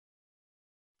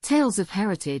Tales of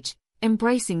heritage,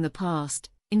 embracing the past,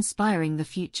 inspiring the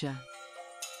future.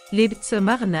 لبتس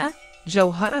ماغنا،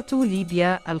 جوهرة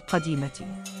ليبيا القديمة.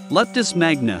 Leptis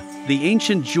Magna, the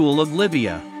Ancient Jewel of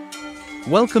Libya.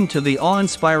 Welcome to the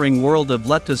awe-inspiring world of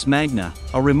Leptis Magna,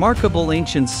 a remarkable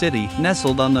ancient city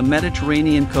nestled on the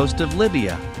Mediterranean coast of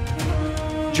Libya.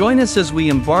 Join us as we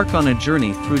embark on a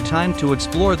journey through time to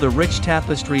explore the rich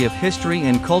tapestry of history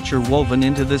and culture woven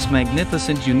into this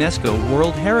magnificent UNESCO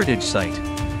World Heritage Site.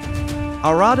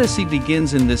 Our odyssey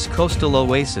begins in this coastal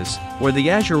oasis, where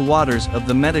the azure waters of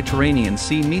the Mediterranean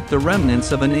Sea meet the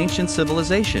remnants of an ancient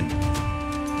civilization.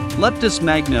 Leptis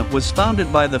Magna was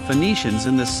founded by the Phoenicians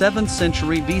in the 7th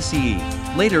century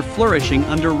BCE, later flourishing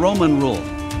under Roman rule.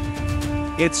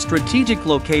 Its strategic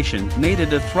location made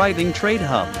it a thriving trade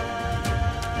hub.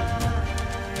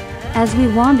 As we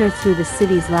wander through the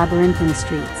city's labyrinthine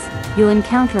streets, you'll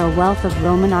encounter a wealth of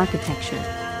Roman architecture.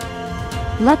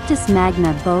 Leptis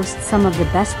Magna boasts some of the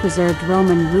best preserved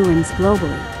Roman ruins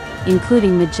globally,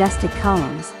 including majestic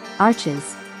columns,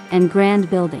 arches, and grand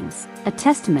buildings, a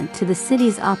testament to the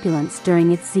city's opulence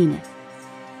during its zenith.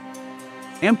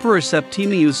 Emperor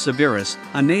Septimius Severus,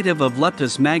 a native of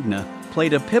Leptis Magna,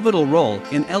 played a pivotal role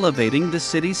in elevating the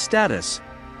city's status.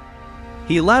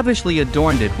 He lavishly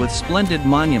adorned it with splendid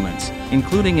monuments,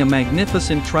 including a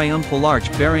magnificent triumphal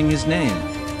arch bearing his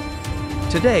name.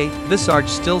 Today, this arch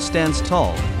still stands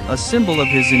tall, a symbol of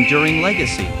his enduring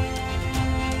legacy.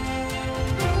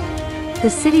 The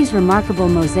city's remarkable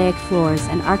mosaic floors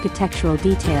and architectural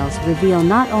details reveal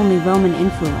not only Roman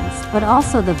influence but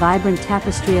also the vibrant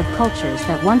tapestry of cultures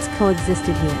that once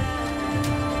coexisted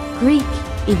here. Greek,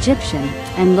 Egyptian,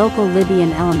 and local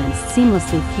Libyan elements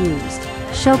seamlessly fused,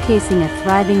 showcasing a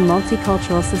thriving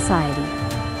multicultural society.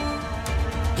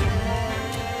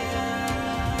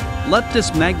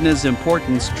 Leptis Magna's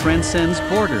importance transcends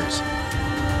borders.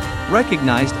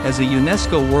 Recognized as a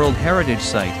UNESCO World Heritage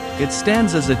Site, it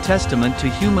stands as a testament to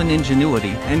human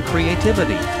ingenuity and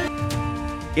creativity.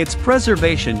 Its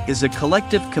preservation is a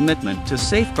collective commitment to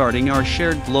safeguarding our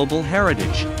shared global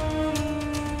heritage.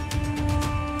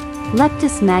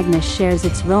 Leptis Magna shares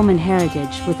its Roman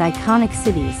heritage with iconic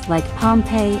cities like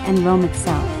Pompeii and Rome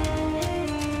itself.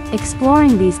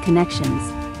 Exploring these connections,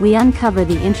 we uncover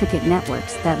the intricate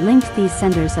networks that linked these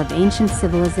centers of ancient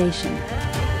civilization.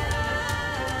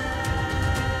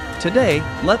 Today,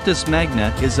 Leptis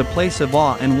Magna is a place of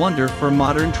awe and wonder for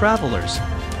modern travelers.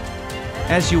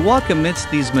 As you walk amidst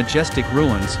these majestic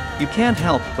ruins, you can't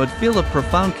help but feel a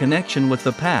profound connection with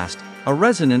the past, a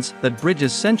resonance that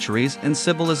bridges centuries and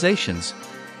civilizations.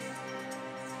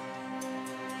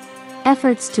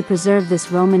 Efforts to preserve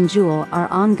this Roman jewel are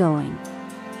ongoing.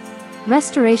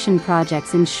 Restoration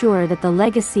projects ensure that the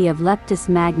legacy of Leptis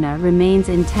Magna remains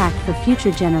intact for future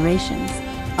generations,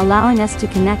 allowing us to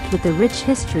connect with the rich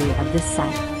history of this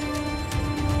site.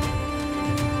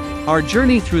 Our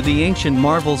journey through the ancient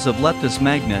marvels of Leptis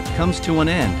Magna comes to an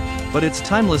end, but its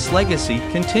timeless legacy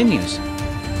continues.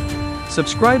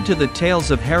 Subscribe to the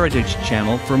Tales of Heritage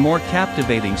channel for more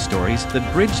captivating stories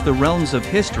that bridge the realms of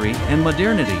history and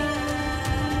modernity.